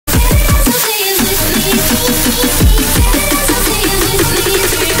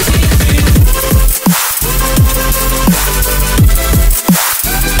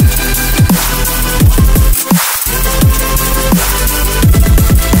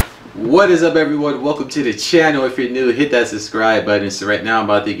What is up, everyone? Welcome to the channel. If you're new, hit that subscribe button. So right now I'm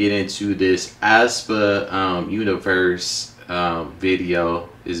about to get into this Aespa universe video.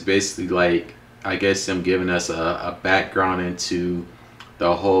 It's basically like, I guess I'm giving us a background into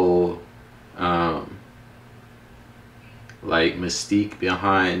the whole like mystique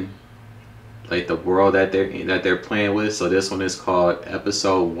behind like the world that they're playing with. So this one is called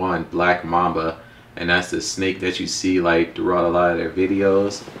Episode 1 Black Mamba, and that's the snake that you see like throughout a lot of their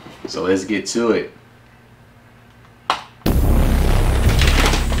videos. So let's get to it.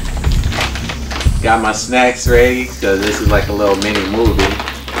 Got my snacks ready because this is like a little mini movie.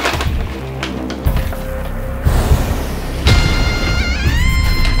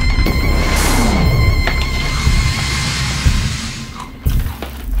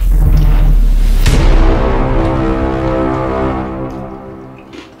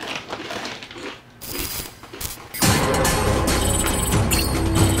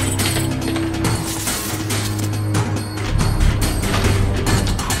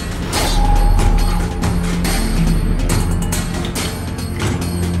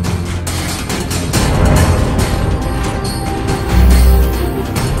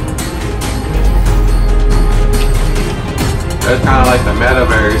 That's kind of like the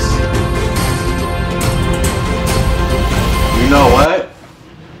metaverse. You know what?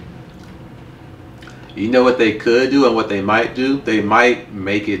 You know what they could do and what they might do? They might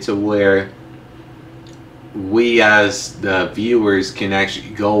make it to where we as the viewers can actually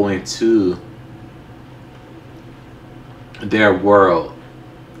go into their world,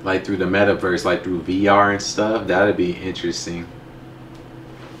 like through the metaverse, like through VR and stuff. That'd be interesting.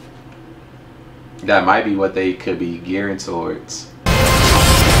 That might be what they could be gearing towards.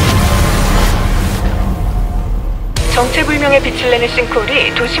 정체불명의 빛을 내는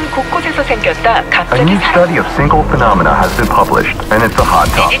싱크홀이 도심 곳곳에서 생겼다. A new study of single phenomena has been published, and it's a hot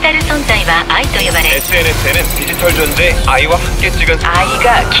topic. 디지털의存在は愛と呼ばれ, SNS에는 디지털 존재 아이와 함께 찍은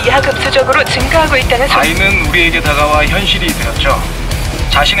아이가 기하급수적으로 증가하고 있다는 소식. 아이는 우리에게 다가와 현실이 되었죠.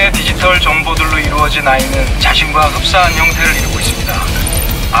 자신의 디지털 정보들로 이루어진 아이는 자신과 흡사한 형태를 이루고 있습니다.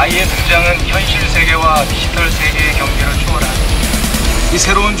 아이의 등장은 현실 세계와 디지털 세계의 경계를 초월한 이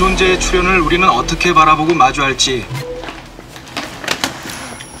새로운 존재의 출현을 우리는 어떻게 바라보고 마주할지.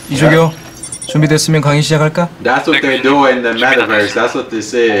 이조교, 준비됐으면 강의 시작할까? That's what they're doing in the metaverse. That's what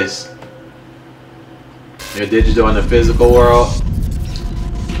this is. Your digital in the physical world.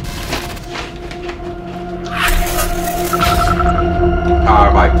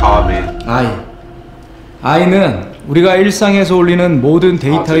 Powered by Common. 아이는 우리가 일상에서 올리는 모든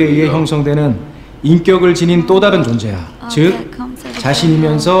데이터에 의해 형성되는 인격을 지닌 또 다른 존재야. 즉,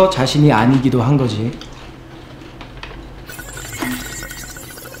 자신이면서 자신이 아니기도 한 거지.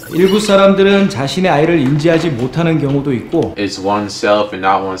 일부 사람들은 자신의 아이를 인지하지 못하는 경우도 있고. It's oneself and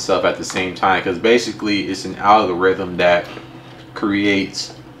not oneself at the same time, because basically it's an algorithm that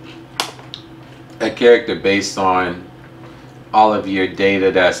creates a character based on all of your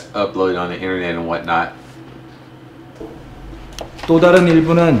data that's uploaded on the internet and whatnot. 또 다른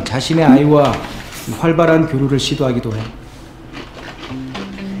일부는 자신의 아이와 활발한 교류를 시도하기도 해.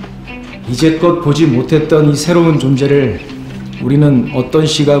 이제껏 보지 못했던 이 새로운 존재를 우리는 어떤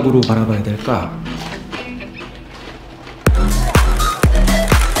시각으로 바라봐야 될까?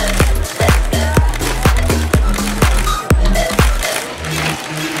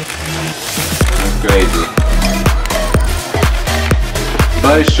 That's crazy.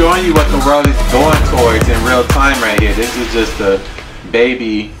 But it's showing you what the world is going towards in real time right here. This is just the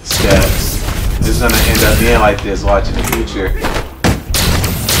baby steps. This is gonna end up being like this watching the future.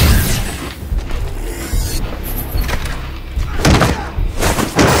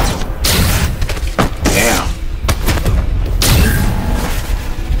 Damn.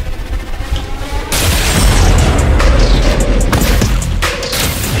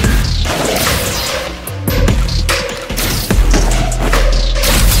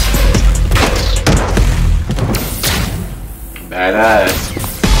 Badass.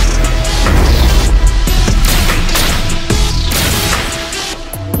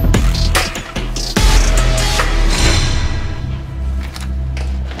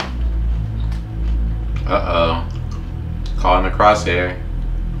 Uh-oh. Caught in the crosshair.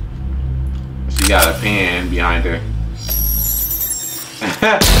 She got a pen behind her.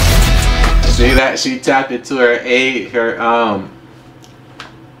 See that? She tapped into her AI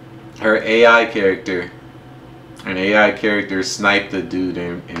character. An AI character sniped the dude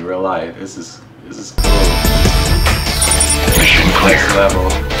in real life. This is cool. Mission clear. Next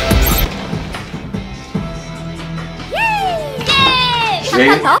level.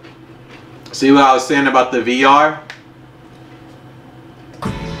 Yay! See what I was saying about the VR?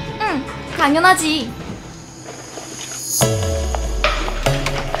 당연하지.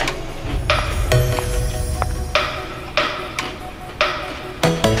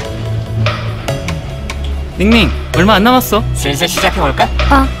 닝닝, 얼마 안 남았어. 슬슬 시작해볼까?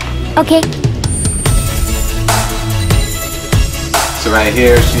 오케이. So right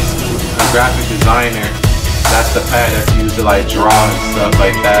here, she's a graphic designer. That's the pad that's used to like draw and stuff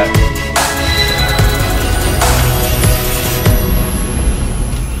like that.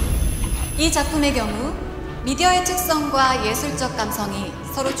 이 작품의 경우 미디어의 특성과 예술적 감성이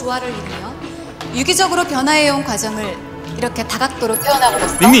서로 조화를 이루며 유기적으로 변화해온 과정을 이렇게 다각도로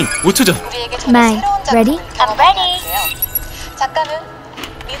표현함으로써 닝닝, 5초 전. 우리에게 전해 새로운 ready? I'm ready. 작가는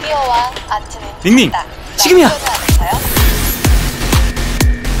미디어와 아트는 닝닝, 같다. 지금이야.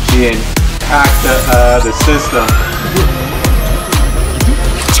 She hacked the system.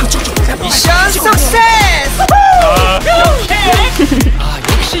 미션 석세스!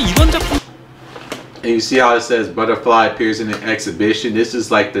 역시 이번 작품. And you see how it says butterfly appears in an exhibition. This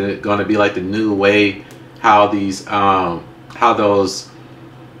is like gonna be like the new way how these how those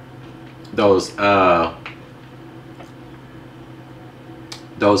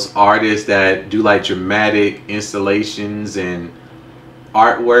artists that do like dramatic installations and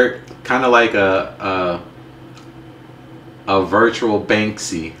artwork, kind of like a virtual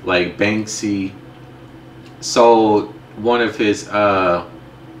Banksy. Like Banksy sold one of his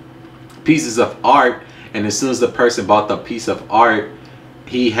pieces of art, and as soon as the person bought the piece of art,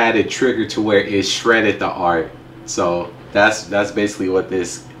 he had it triggered to where it shredded the art. So that's basically what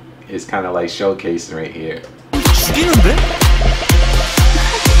this is kind of like showcasing right here. 죽이는데?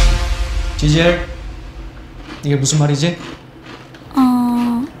 지젤, 이게 무슨 말이지?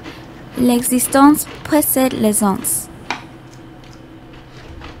 L'existence précède l'essence.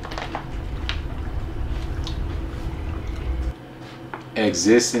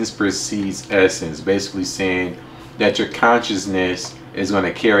 Existence precedes essence, basically saying that your consciousness is going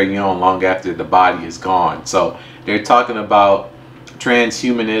to carry on long after the body is gone. So they're talking about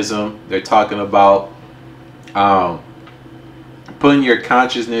transhumanism. They're talking about putting your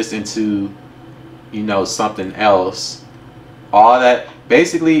consciousness into, you know, something else. All that,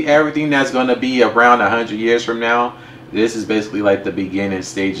 basically everything that's going to be around 100 years from now, this is basically like the beginning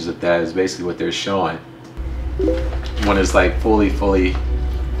stages of that, is basically what they're showing when it's like fully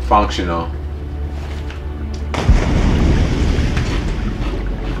functional.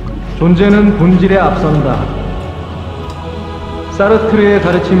 존재는 본질에 앞선다. 사르트르의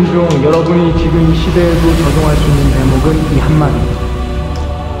가르침 중 여러분이 지금 이 시대에도 적용할 수 있는 대목은 이 한마디.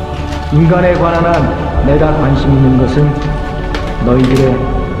 인간에 관한 한 내가 관심 있는 것은 너희들의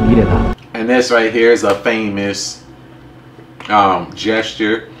미래다. And this right here is a famous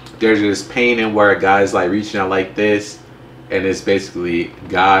gesture. There's this painting where a guy's like reaching out like this, and it's basically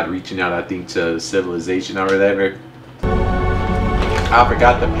God reaching out, I think, to civilization or whatever. I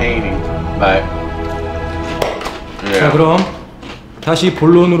forgot the painting, but yeah. 자, 그럼 다시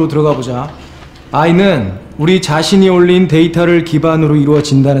본론으로 들어가 보자. I는 우리 자신이 올린 데이터를 기반으로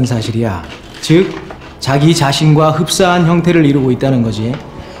이루어진다는 사실이야. 즉, 자기 자신과 흡사한 형태를 이루고 있다는 거지.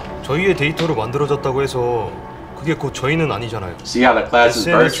 저희의 데이터로 만들어졌다고 해서 그게 곧 저희는 아니잖아요. See how the class is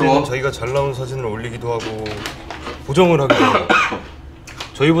virtual? SNS에는 저희가 잘 나온 사진을 올리기도 하고 보정을 하기도 하고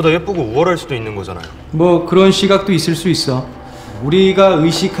저희보다 예쁘고 우월할 수도 있는 거잖아요. 뭐 그런 시각도 있을 수 있어. 우리가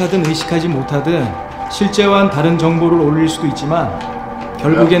의식하든 의식하지 못하든 실제와는 다른 정보를 올릴 수도 있지만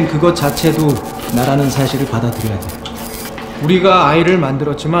결국엔 그것 자체도 나라는 사실을 받아들여야 돼. 우리가 아이를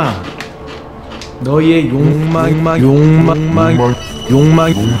만들었지만 너희의 욕망이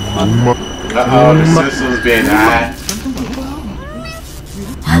the system's being high.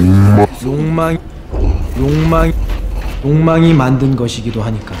 욕망이 만든 것이기도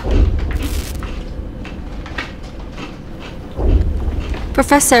하니까.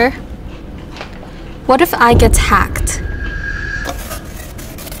 Professor, what if I get hacked?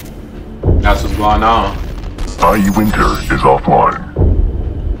 That's what's going on. IE Winter is offline.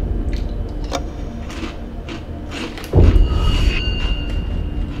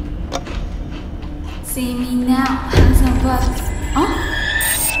 See me now, handsome boys.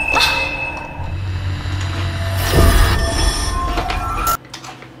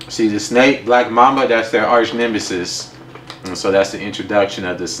 See the snake, Black Mamba, that's their arch nemesis. And so that's the introduction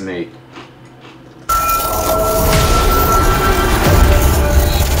of the snake.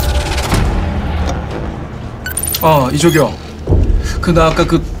 이쪽이요. 나 아까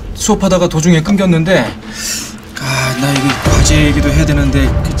수업하다가 도중에 끊겼는데 나 이거 과제 얘기도 해야 되는데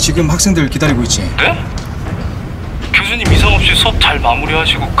지금 학생들 기다리고 있지. 네? 교수님 이상 없이 수업 잘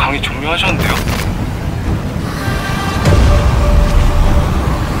마무리하시고 강의 종료하셨는데요?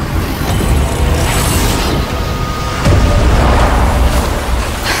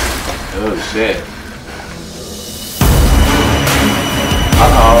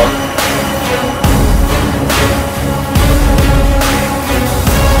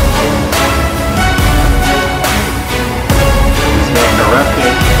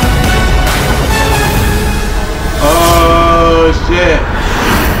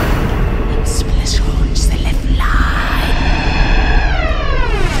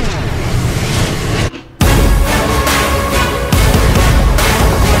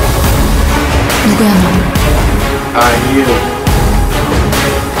 you.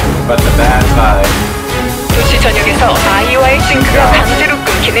 But the bad side. 도시 전역에서 아이와의 싱크가 강제로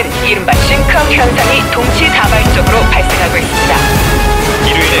끊기는 이른바 싱크업 현상이 동시다발적으로 발생하고 있습니다.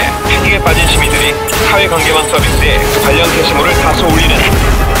 이로 인해 패닉에 빠진 시민들이 사회관계망 서비스에 관련 게시물을 다소 올리는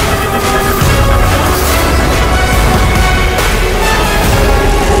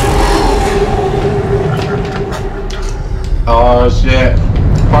Oh shit.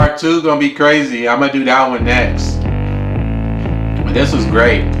 Part 2 gonna be crazy. I'm gonna do that one next. But this was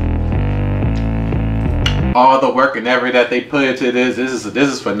great. All the work and effort that they put into this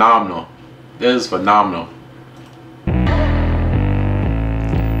is phenomenal. This is phenomenal.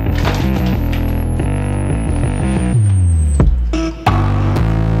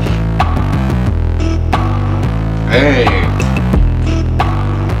 Hey.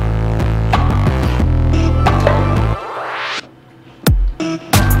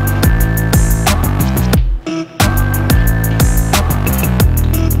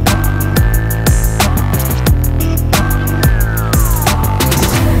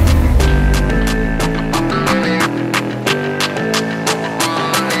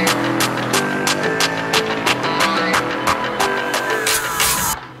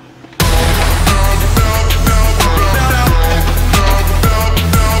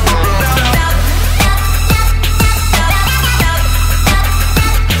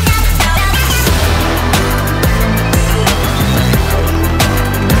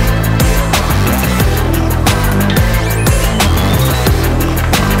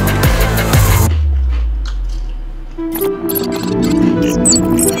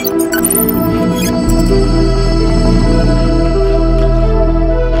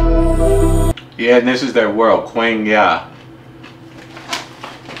 Yeah, and this is their world, Quang Ya.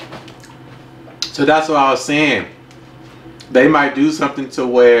 So that's what I was saying. They might do something to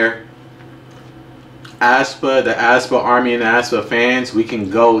where Aespa, the Aespa army and the Aespa fans, we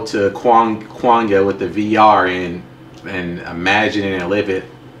can go to Quang Ya with the VR and imagine it and live it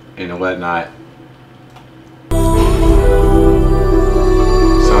and whatnot.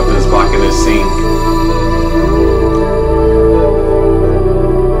 Something's blocking the sync.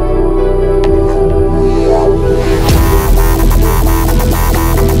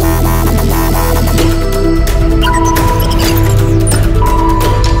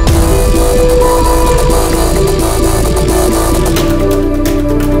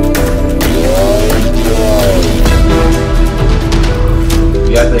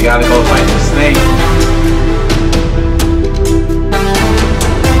 Yeah, they gotta go fight the snake.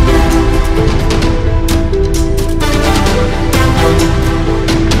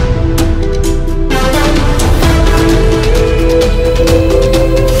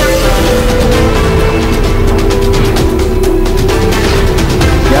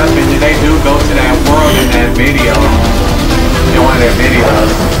 Yep, and they do go to that world in that video. In one of their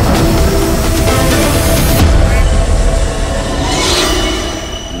videos.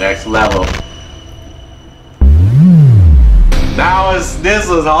 Next level. This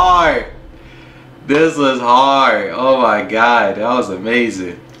was hard. This was hard. Oh my god, that was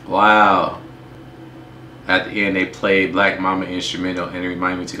amazing. Wow. At the end they played Black Mamba instrumental and it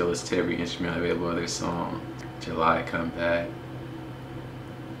reminded me to go listen to every instrument available of their song. July come back.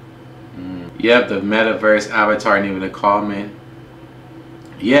 Yep, the metaverse avatar and even the comment.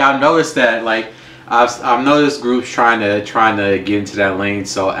 Yeah, I noticed that. Like I've noticed groups trying to get into that lane.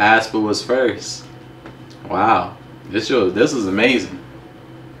 So Aespa was first. Wow, this is amazing.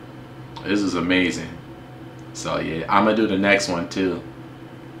 This is amazing. So yeah, I'm gonna do the next one too.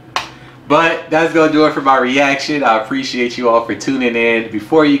 But that's gonna do it for my reaction. I appreciate you all for tuning in.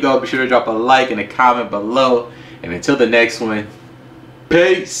 Before you go, be sure to drop a like and a comment below. And until the next one,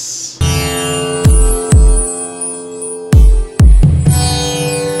 peace.